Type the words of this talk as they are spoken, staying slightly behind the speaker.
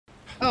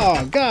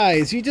Oh,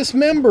 guys, you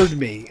dismembered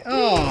me.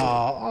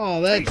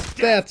 Oh,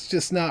 that's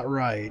just not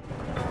right.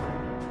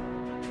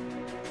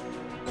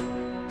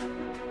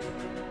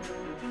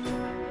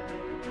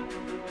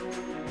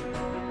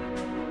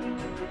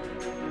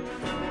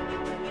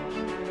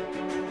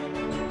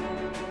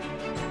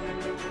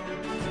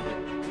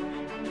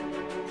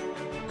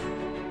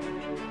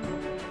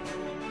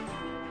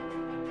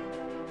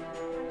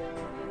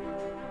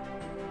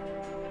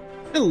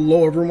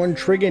 Hello everyone,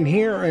 Triggin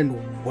here,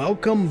 and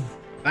welcome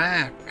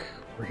back.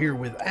 We're here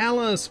with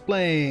Alice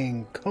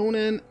playing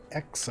Conan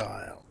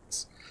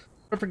Exiles.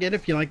 Don't forget,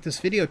 if you like this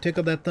video,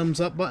 tickle that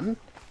thumbs up button.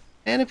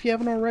 And if you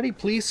haven't already,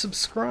 please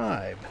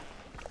subscribe.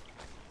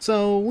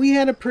 So, we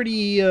had a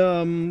pretty,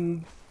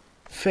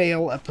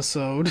 fail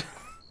episode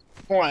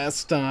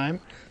last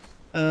time.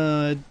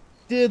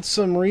 Did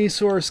some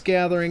resource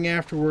gathering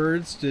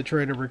afterwards to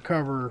try to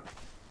recover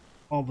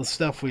all the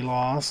stuff we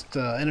lost.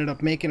 Ended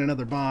up making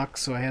another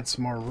box, so I had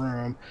some more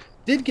room.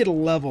 Did get a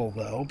level,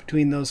 though,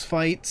 between those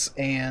fights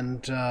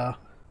and the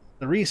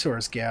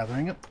resource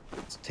gathering.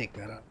 Let's take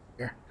that up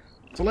here.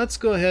 So let's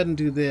go ahead and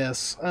do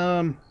this.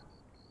 Well,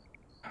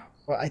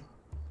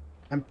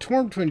 I'm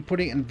torn between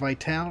putting it in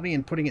vitality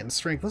and putting it in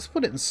strength. Let's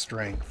put it in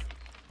strength.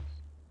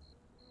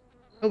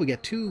 Oh, we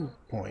got 2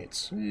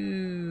 points.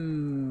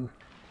 Ooh,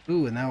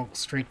 and now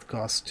strength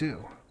costs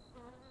 2.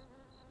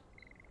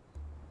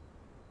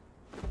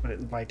 Put it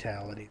in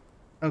vitality.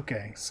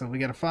 Okay, so we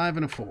got a 5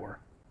 and a 4.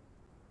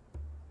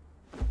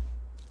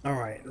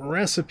 Alright,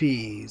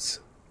 recipes.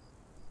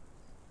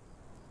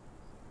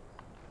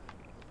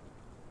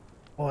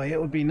 Boy, it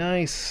would be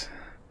nice.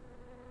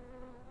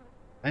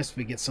 Nice if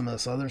we get some of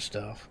this other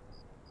stuff.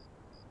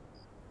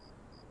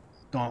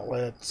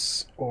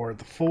 Gauntlets, or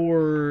the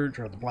forge,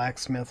 or the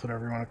blacksmith,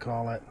 whatever you want to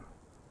call it.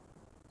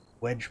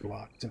 Wedge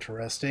blocks,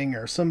 interesting.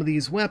 Or some of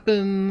these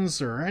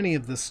weapons, or any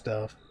of this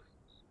stuff.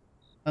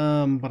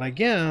 But I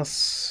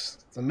guess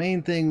the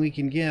main thing we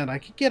can get, I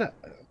could get a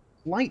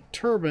light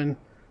turban.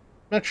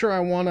 Not sure I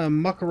want to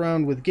muck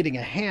around with getting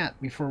a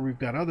hat before we've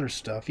got other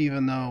stuff,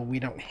 even though we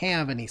don't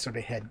have any sort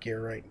of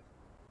headgear right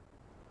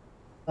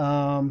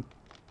now.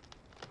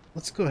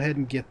 Let's go ahead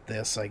and get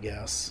this, I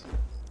guess.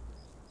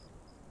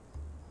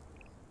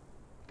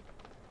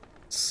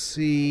 Let's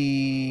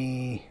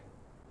see.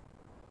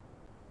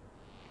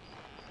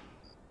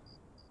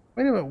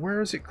 Wait a minute, where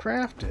is it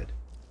crafted?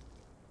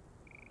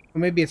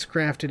 Well, maybe it's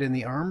crafted in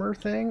the armor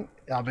thing?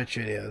 I'll bet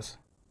you it is.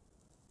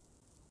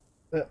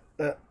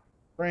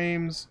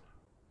 Frames.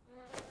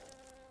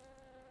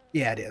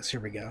 Yeah, it is. Here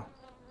we go.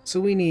 So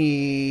we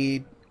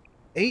need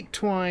 8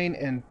 twine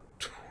and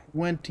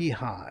 20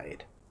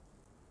 hide.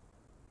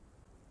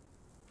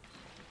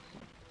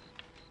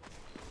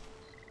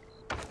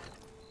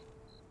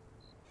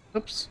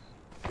 Oops.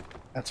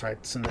 That's right,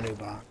 it's in the new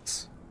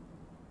box.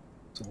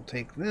 So we'll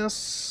take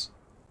this,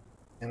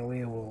 and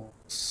we will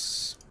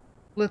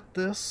split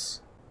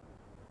this,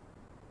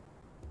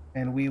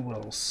 and we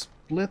will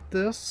split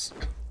this.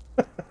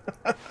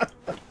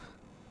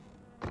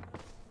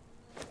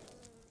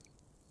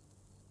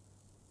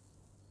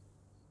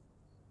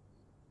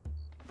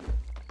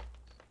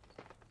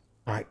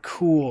 Alright,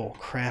 cool.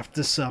 Craft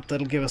this up.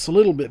 That'll give us a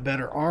little bit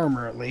better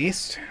armor, at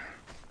least.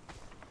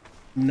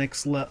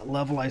 Next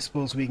level, I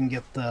suppose we can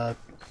get the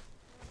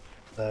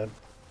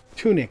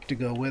tunic to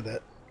go with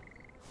it.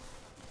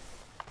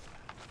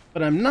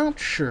 But I'm not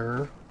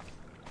sure.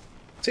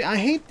 See, I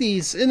hate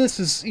these, and this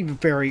is even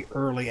very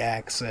early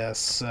access,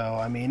 so,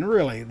 I mean,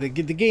 really, the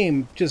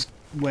game just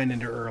went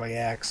into early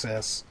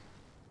access,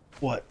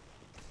 what,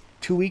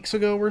 2 weeks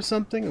ago or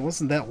something? It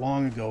wasn't that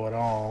long ago at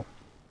all.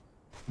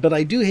 But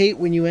I do hate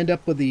when you end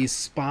up with these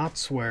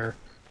spots where,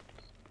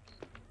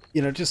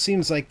 you know, it just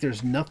seems like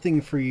there's nothing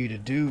for you to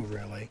do,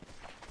 really.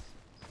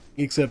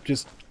 Except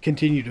just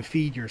continue to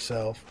feed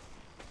yourself.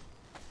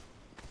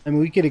 I mean,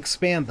 we could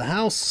expand the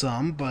house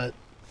some, but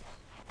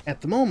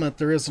at the moment,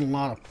 there isn't a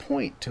lot of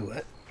point to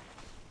it.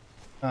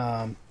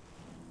 Wouldn't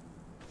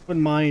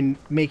mind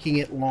making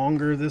it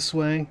longer this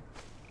way.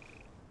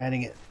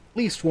 Adding at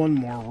least 1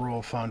 more row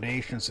of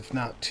foundations, if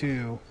not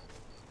 2.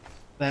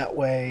 That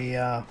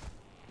way,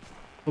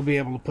 we'll be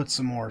able to put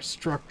some more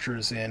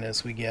structures in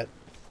as we get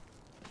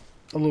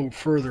a little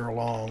further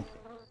along.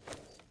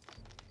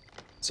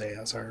 Say,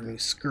 is our new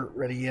skirt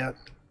ready yet?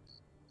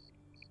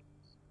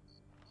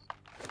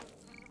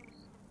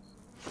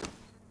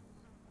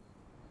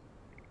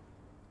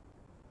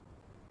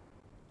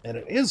 And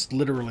it is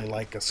literally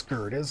like a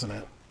skirt, isn't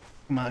it?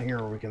 Come out here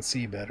where we can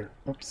see better.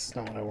 Oops, that's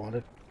not what I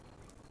wanted.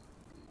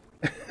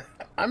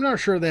 I'm not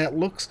sure that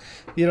looks...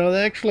 You know,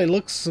 that actually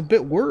looks a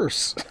bit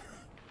worse.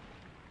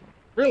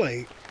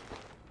 Really?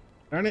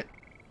 Darn it.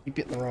 Keep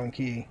hitting the wrong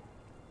key.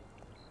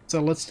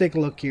 So let's take a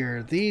look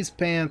here. These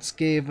pants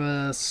gave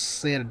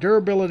us... They had a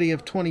durability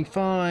of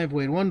 25,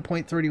 weighed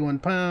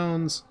 1.31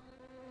 pounds.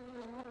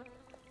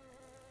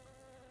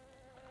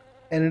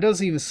 And it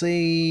doesn't even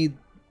say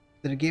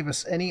that it gave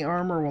us any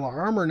armor. Well,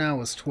 our armor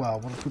now is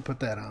 12. What if we put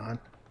that on?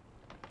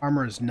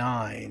 Armor is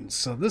 9.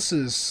 So this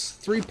is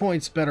 3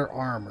 points better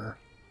armor.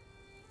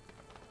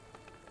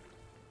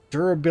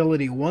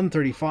 Durability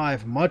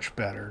 135, much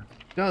better.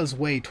 Does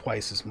weigh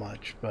twice as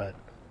much, but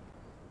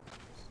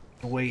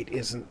the weight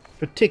isn't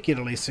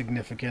particularly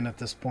significant at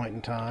this point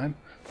in time.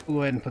 We'll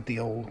go ahead and put the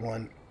old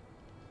one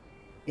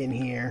in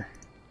here.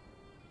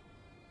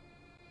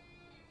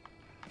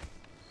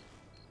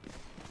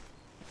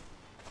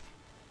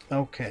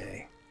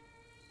 Okay.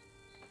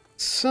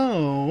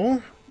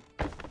 So,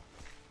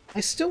 I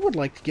still would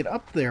like to get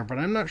up there, but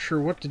I'm not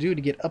sure what to do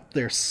to get up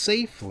there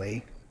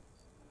safely.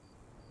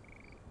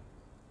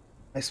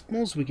 I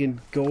suppose we can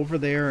go over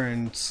there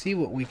and see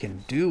what we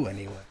can do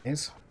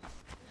anyways.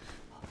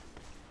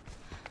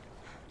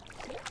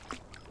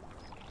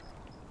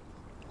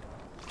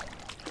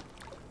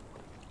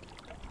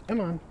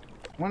 Come on.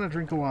 I want a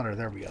drink of water.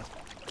 There we go.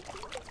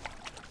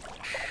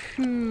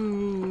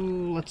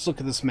 Phew. Let's look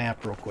at this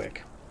map real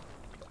quick.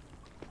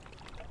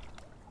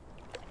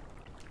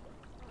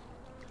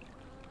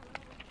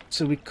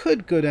 So we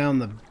could go down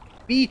the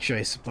beach,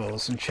 I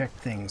suppose, and check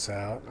things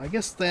out. I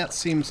guess that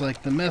seems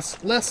like the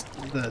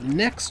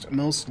next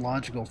most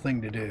logical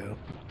thing to do.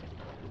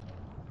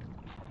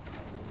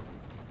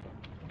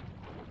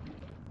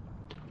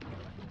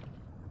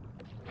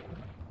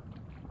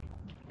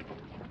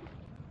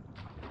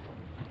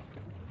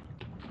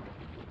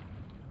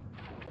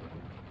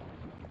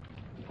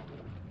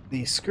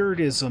 The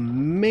skirt is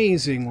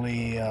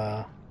amazingly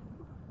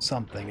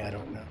something, I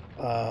don't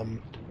know.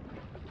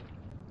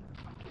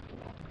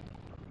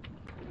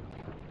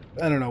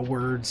 I don't know,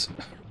 words.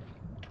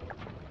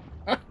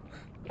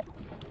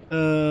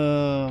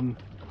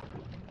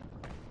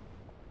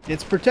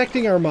 It's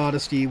protecting our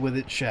modesty with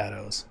its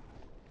shadows.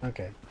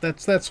 Okay,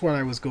 that's what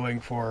I was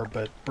going for,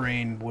 but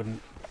brain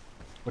wouldn't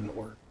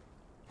work.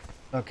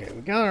 Okay,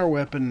 we got our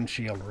weapon and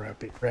shield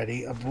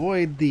ready.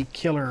 Avoid the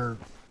killer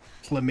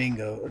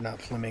flamingo, or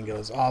not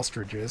flamingos,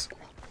 ostriches.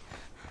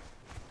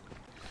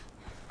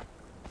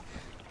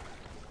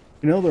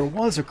 You know, there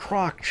was a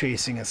croc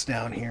chasing us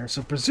down here,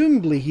 so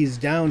presumably he's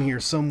down here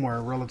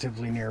somewhere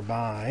relatively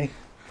nearby.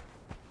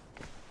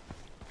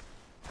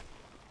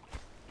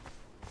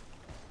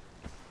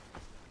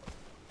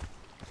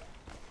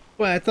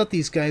 Well, I thought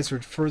these guys were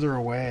further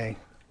away.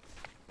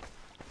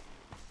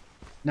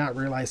 Not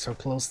realize how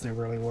close they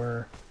really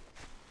were.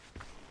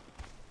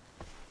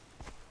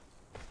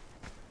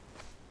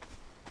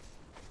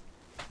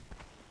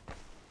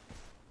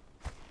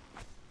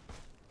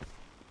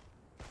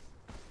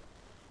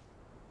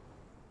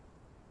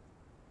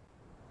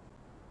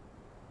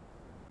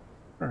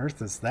 What on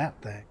earth is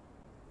that thing?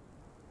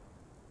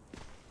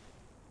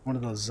 One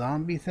of those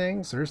zombie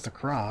things? There's the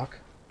croc.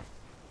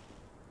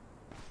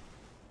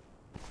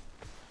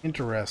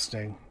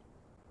 Interesting.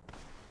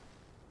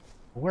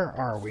 Where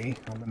are we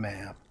on the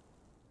map?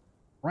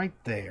 Right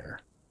there.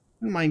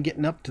 Wouldn't mind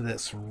getting up to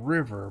this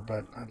river,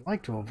 but I'd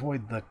like to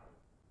avoid the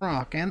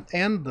croc and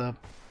the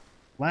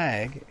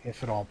lag,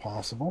 if at all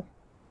possible.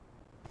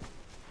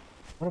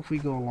 What if we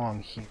go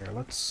along here?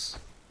 Let's...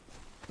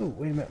 Oh,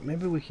 wait a minute.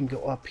 Maybe we can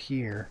go up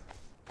here.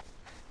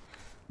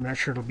 I'm not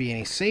sure it'll be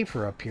any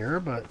safer up here,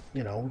 but,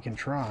 you know, we can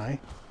try.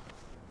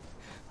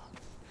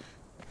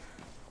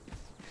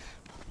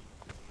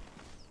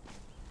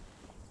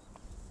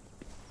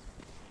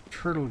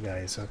 Turtle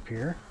guys up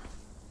here.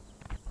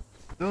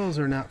 Those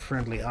are not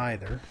friendly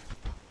either.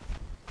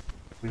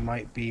 We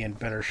might be in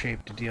better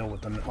shape to deal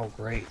with them. Oh,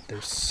 great.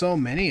 There's so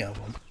many of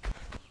them.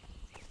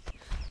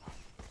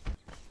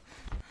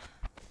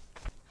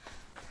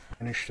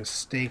 Managed to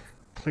stay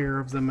clear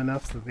of them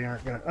enough that they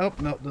aren't gonna... Oh,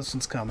 no, this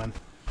one's coming.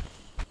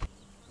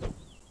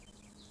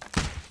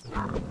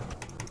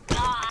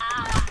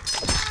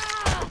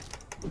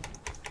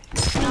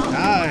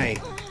 Die!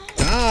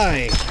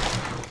 Die!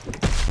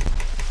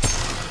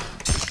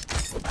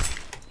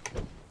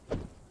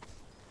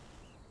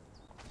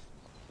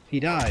 He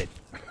died.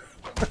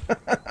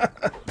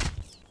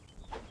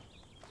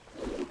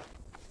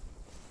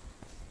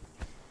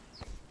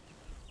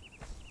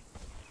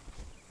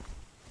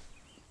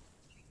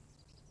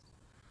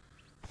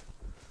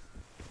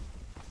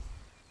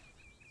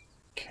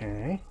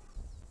 Okay.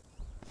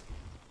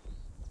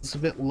 It's a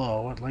bit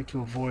low. I'd like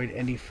to avoid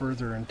any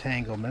further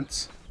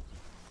entanglements.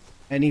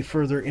 Any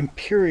further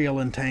Imperial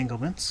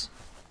entanglements.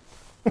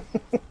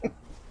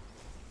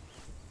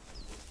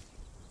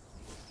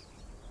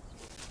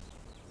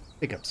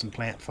 Pick up some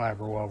plant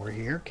fiber while we're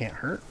here. Can't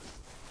hurt.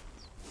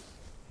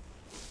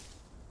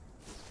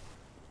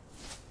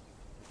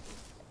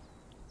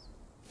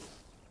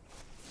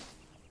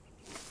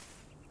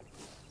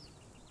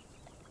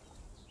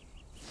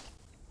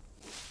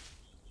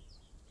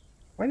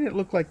 Why did it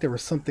look like there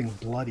was something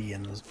bloody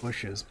in those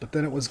bushes, but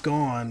then it was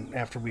gone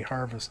after we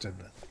harvested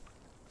them?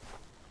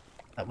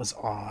 That was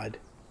odd.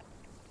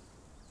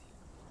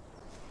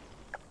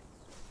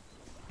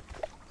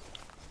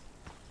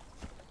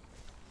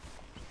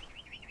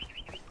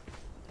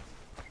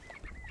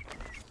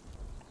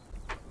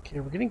 Okay,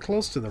 we're getting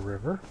close to the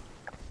river.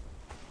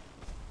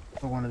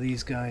 One of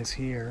these guys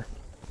here.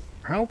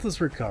 Our health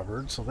is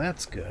recovered, so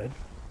that's good.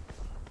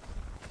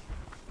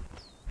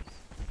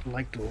 I'd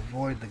like to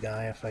avoid the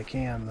guy if I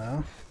can,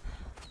 though.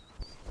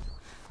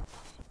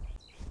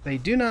 They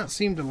do not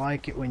seem to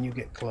like it when you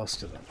get close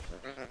to them.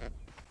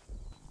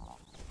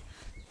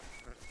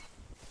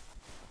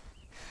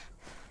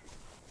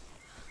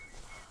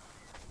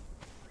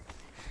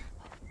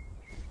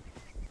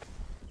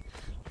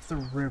 The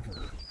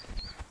river.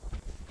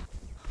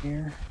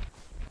 Here.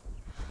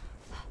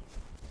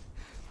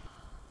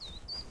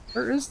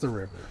 Where is the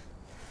river?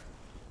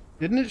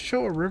 Didn't it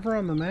show a river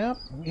on the map?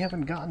 We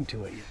haven't gotten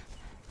to it yet.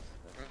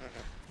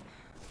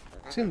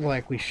 Seems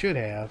like we should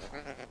have.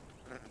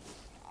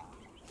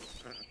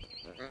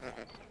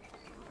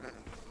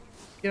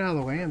 Get out of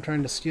the way, I'm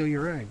trying to steal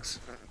your eggs.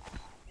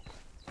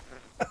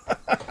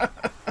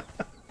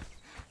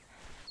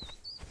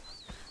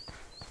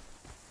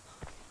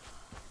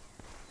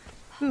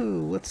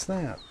 Ooh, what's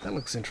that? That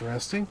looks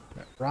interesting.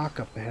 That rock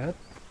up ahead.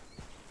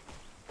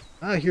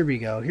 Ah, here we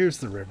go. Here's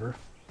the river.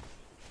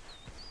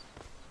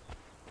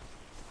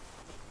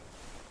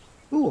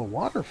 Ooh, a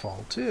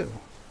waterfall, too.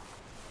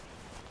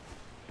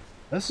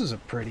 This is a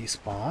pretty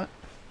spot.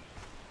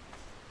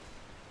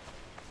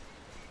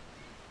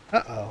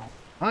 Uh-oh.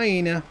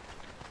 Hyena.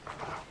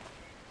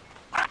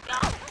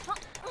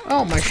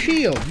 Oh, my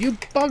shield! You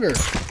bugger!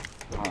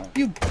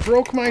 You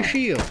broke my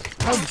shield!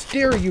 How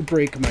dare you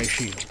break my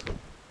shield!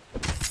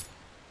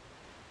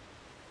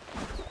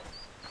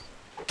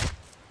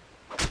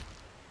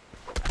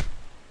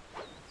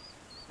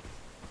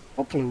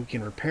 Hopefully we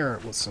can repair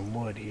it with some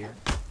wood here.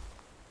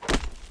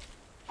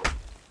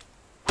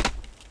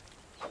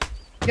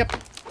 Yep,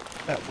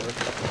 that worked.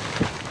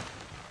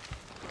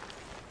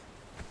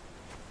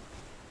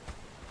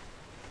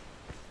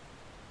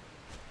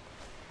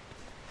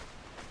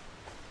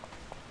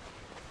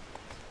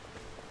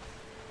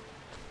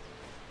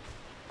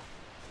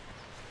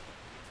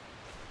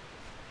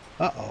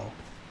 Uh-oh.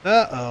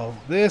 Uh-oh.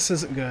 This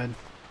isn't good.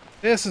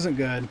 This isn't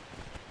good.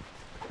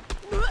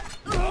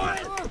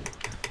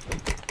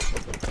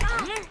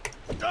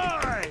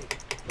 Die!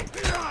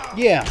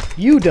 Yeah,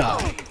 you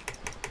die.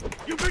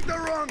 You picked the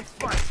wrong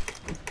fight.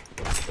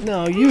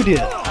 No, you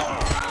did.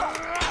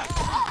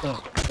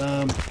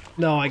 Oh,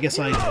 no, I guess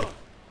I did.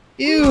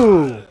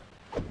 Ew!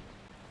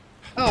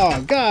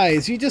 Oh,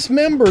 guys, you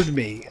dismembered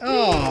me.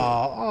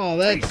 Oh,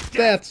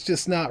 that's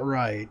just not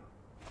right.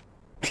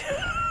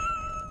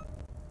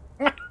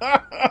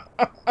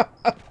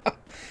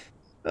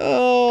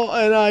 Oh,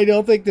 and I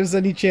don't think there's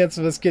any chance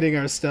of us getting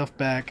our stuff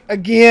back.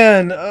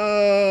 Again!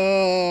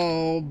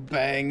 Oh,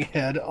 bang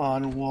head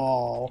on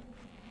wall.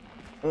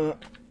 Well,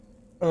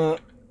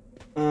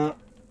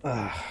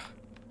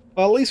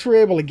 at least we're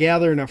able to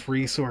gather enough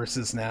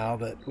resources now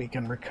that we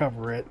can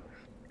recover it.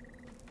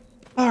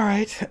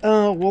 Alright,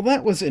 well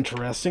that was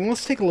interesting.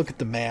 Let's take a look at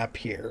the map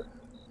here.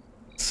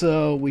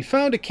 So, we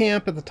found a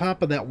camp at the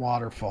top of that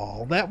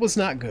waterfall. That was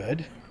not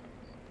good.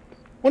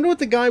 Wonder what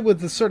the guy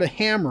with the sort of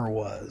hammer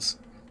was.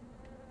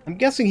 I'm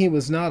guessing he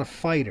was not a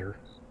fighter.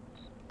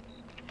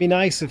 Be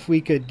nice if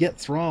we could get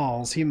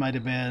thralls. He might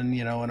have been,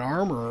 you know, an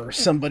armorer or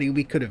somebody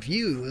we could have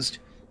used.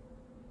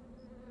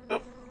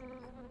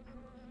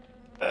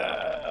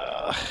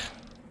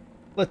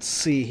 Let's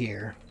see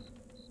here.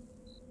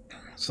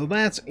 So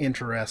that's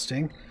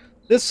interesting.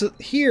 This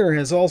here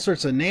has all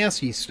sorts of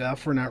nasty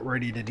stuff we're not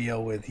ready to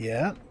deal with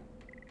yet.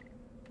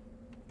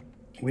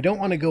 We don't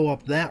want to go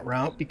up that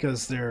route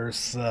because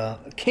there's a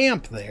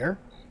camp there.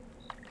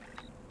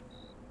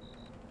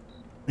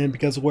 And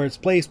because of where it's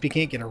placed, we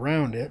can't get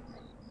around it.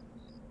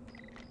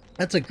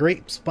 That's a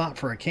great spot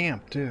for a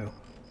camp, too.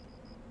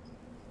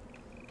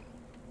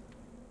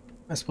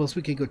 I suppose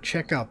we could go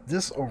check out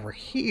this over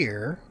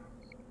here.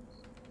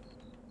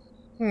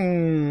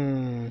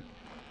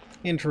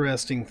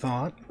 Interesting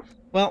thought.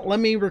 Well, let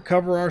me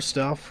recover our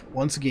stuff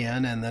once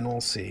again, and then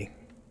we'll see.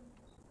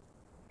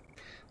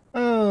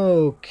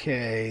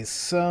 Okay,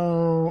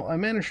 so I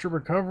managed to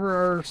recover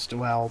our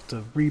well,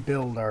 to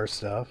rebuild our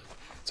stuff.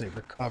 Let's say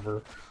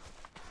recover.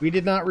 We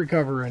did not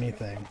recover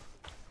anything.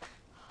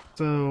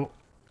 So,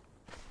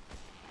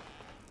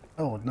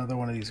 oh, another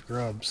one of these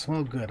grubs.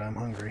 Well, good, I'm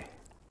hungry.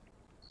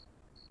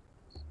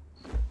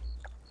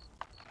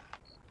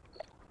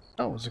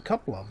 Oh, there's a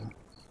couple of them.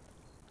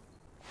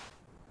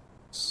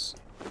 Let's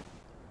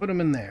put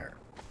them in there.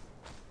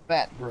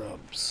 Fat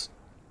grubs.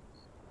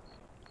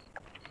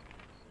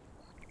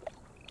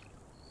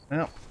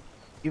 Well,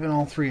 even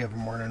all three of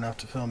them weren't enough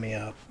to fill me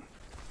up.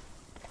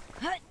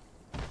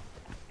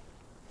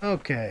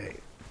 Okay,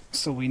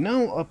 so we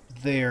know up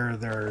there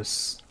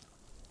there's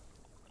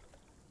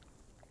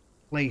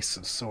a place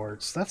of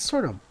sorts. That's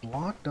sort of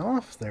blocked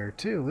off there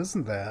too,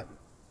 isn't that?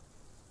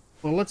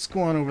 Well, let's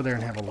go on over there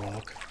and have a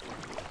look.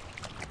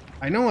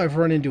 I know I've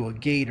run into a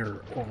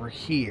gator over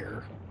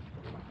here.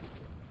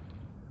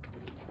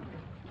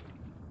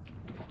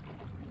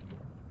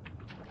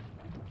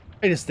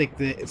 I just think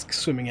the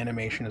swimming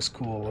animation is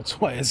cool. That's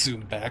why I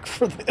zoomed back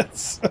for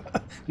this.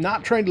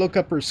 Not trying to look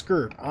up her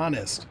skirt,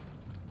 honest.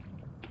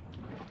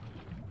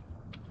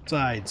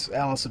 Besides,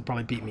 Alice would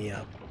probably beat me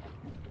up.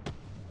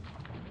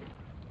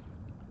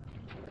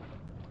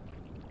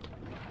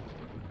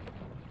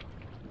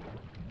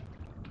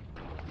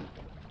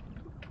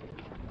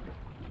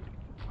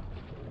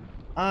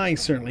 I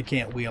certainly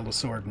can't wield a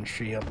sword and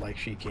shield like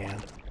she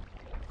can.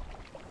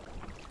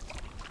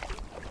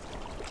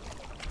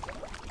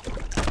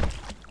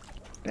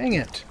 Dang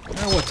it.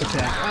 Now what's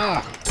attack?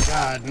 Oh,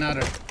 God,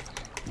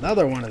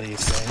 another one of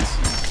these things.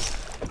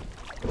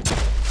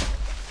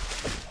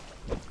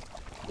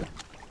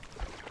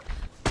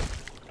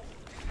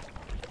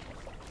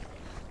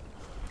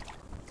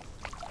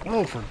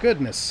 Oh, for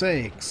goodness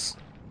sakes.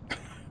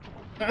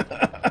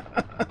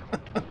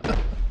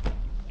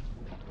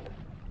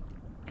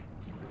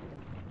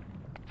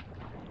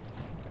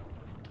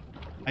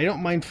 I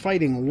don't mind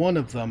fighting one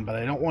of them, but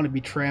I don't want to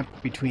be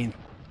trapped between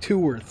 2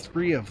 or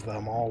 3 of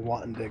them all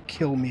wanting to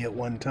kill me at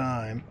one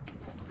time.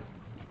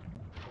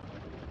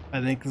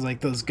 I think like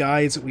those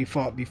guys that we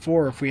fought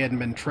before, if we hadn't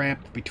been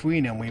trapped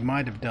between them, we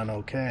might have done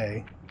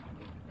okay.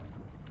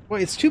 Boy,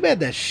 it's too bad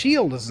that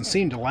shield doesn't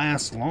seem to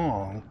last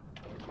long.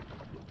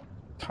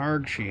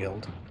 Hard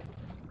shield.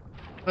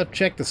 Let's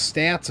check the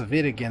stats of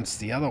it against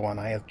the other one.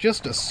 I have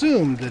just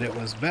assumed that it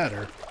was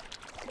better.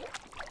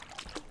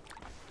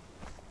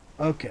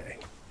 Okay.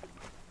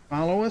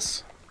 Follow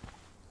us?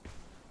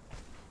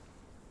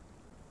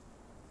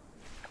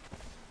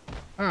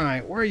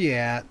 Alright, where are you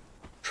at,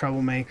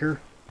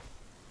 troublemaker?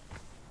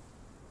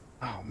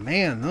 Oh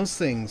man, those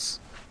things...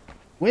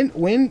 When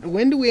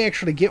do we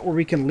actually get where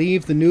we can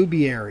leave the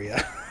newbie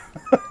area?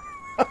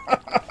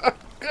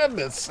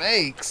 Goodness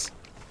sakes.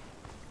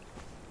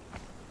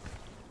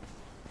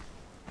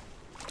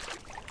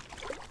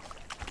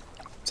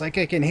 It's like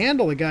I can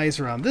handle the guys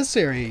around this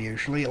area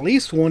usually. At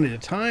least one at a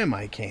time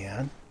I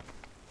can.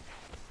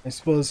 I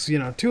suppose, you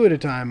know, 2 at a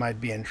time I'd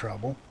be in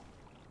trouble.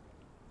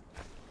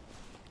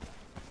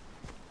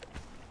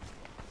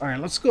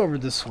 Alright, let's go over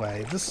this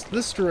way.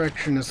 This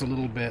direction is a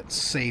little bit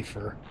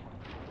safer.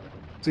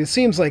 So it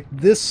seems like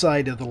this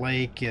side of the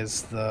lake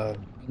is the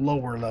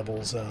lower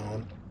level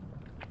zone.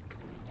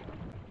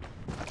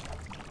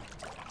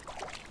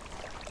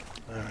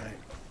 Alright.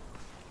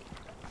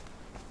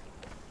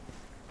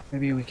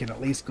 Maybe we can at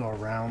least go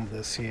around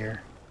this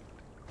here.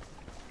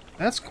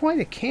 That's quite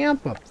a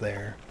camp up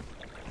there.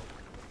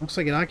 Looks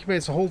like it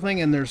occupies the whole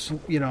thing, and there's,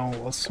 you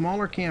know, a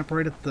smaller camp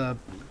right at the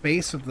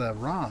base of the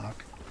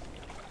rock.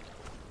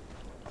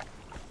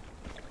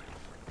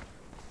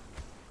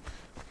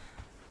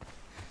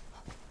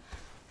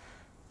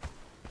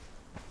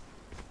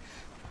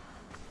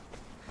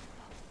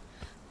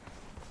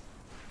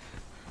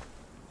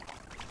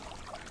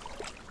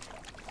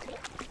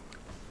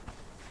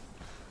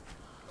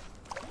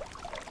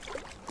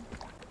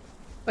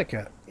 Like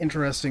a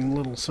interesting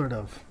little sort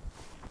of...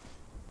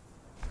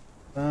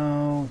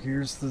 Oh,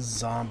 here's the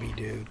zombie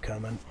dude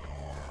coming.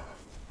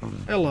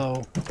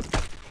 Hello.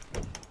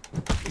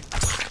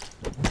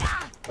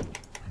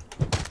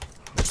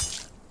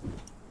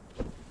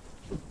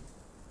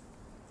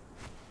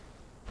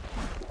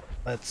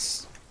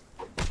 Let's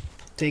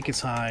take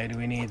his hide.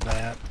 We need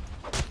that.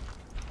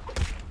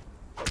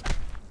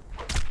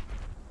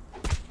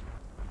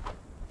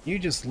 You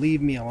just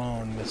leave me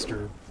alone,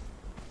 Mr.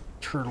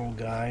 Turtle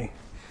guy.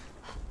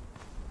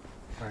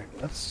 Alright,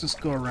 let's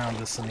just go around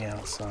this on the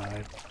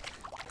outside.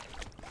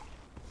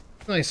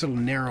 Nice little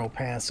narrow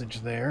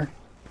passage there.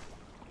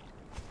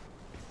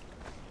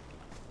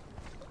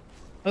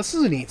 This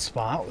is a neat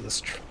spot with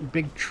this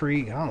big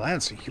tree. Oh,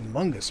 that's a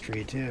humongous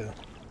tree, too.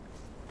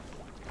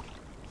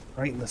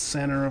 Right in the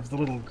center of the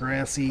little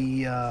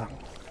grassy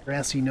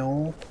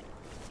knoll.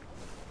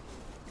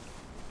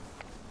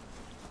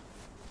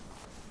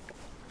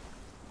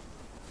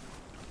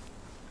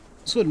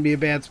 This wouldn't be a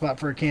bad spot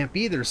for a camp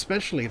either,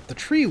 especially if the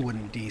tree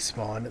wouldn't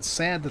despawn. It's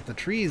sad that the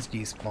trees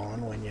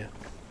despawn when you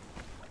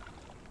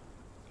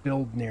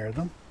build near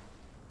them.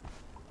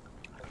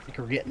 I think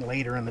we're getting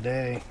later in the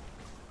day.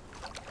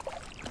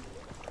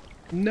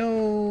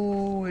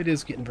 No, it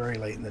is getting very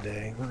late in the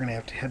day. We're going to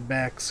have to head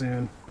back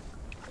soon.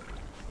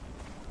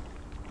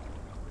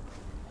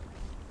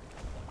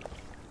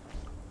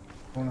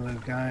 One of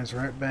those guys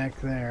right back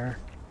there.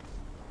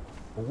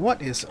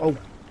 What is... Oh,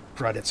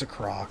 crud, it's a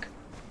croc.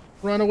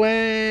 Run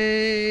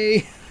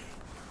away!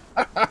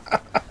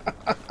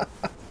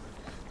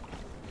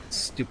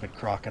 Stupid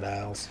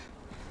crocodiles.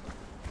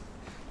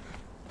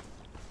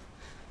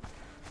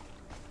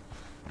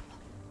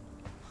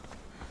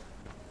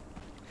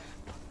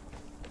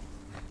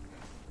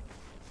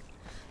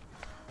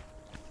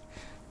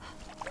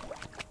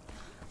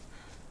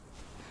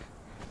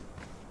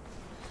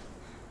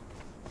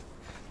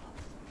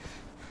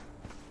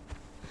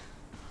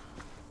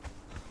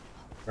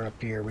 We're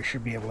up here. We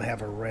should be able to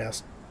have a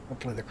rest.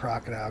 Hopefully the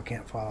crocodile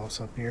can't follow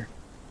us up here.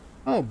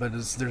 Oh, but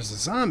there's a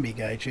zombie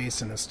guy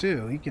chasing us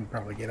too. He can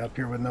probably get up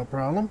here with no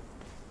problem.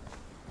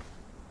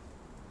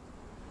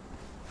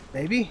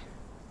 Maybe?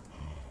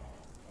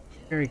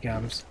 Here he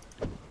comes.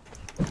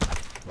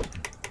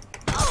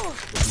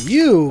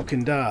 You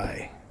can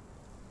die.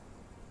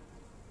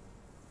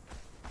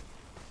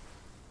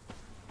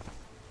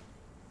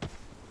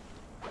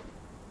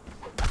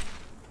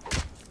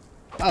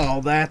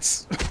 Oh,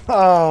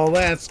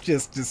 that's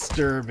just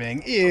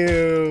disturbing.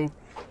 Ew.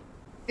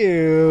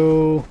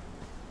 Ew.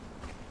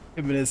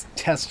 Him and his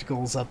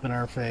testicles up in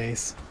our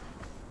face.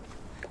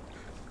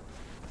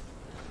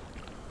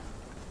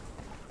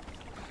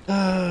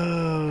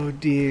 Oh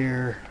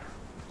dear.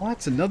 Well,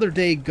 that's another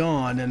day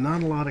gone and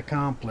not a lot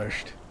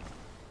accomplished.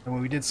 And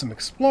when we did some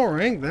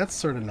exploring, that's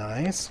sort of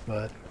nice,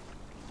 but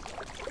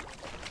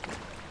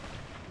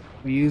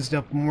we used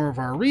up more of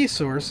our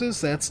resources.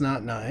 That's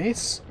not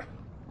nice.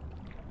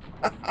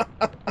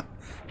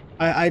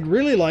 I'd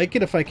really like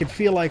it if I could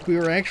feel like we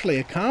were actually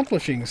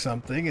accomplishing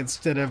something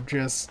instead of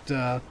just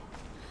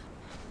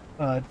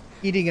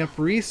eating up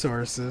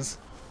resources.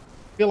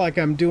 I feel like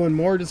I'm doing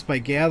more just by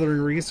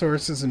gathering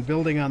resources and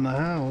building on the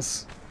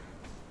house.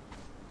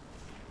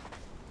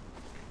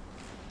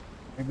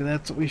 Maybe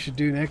that's what we should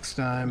do next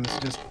time, is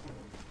just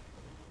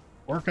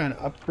work on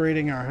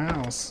upgrading our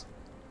house.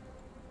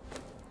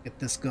 Get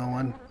this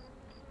going.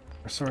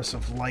 Our source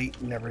of light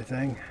and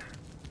everything.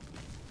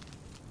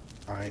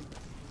 Alright.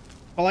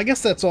 Well, I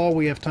guess that's all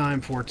we have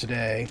time for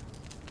today.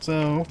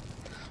 So,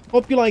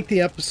 hope you liked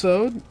the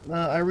episode.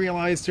 I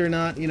realize they're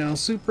not, you know,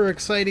 super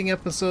exciting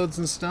episodes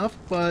and stuff,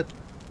 but,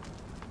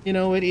 you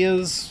know, it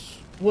is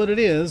what it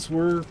is.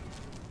 We're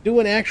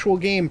doing actual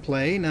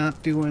gameplay,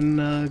 not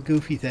doing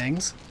goofy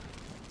things.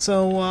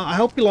 So, I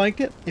hope you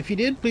liked it. If you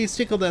did, please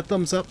tickle that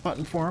thumbs up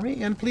button for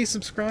me, and please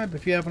subscribe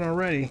if you haven't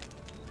already.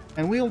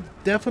 And we'll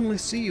definitely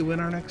see you in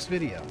our next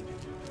video.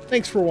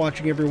 Thanks for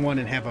watching, everyone,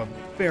 and have a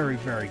very,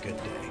 very good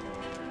day.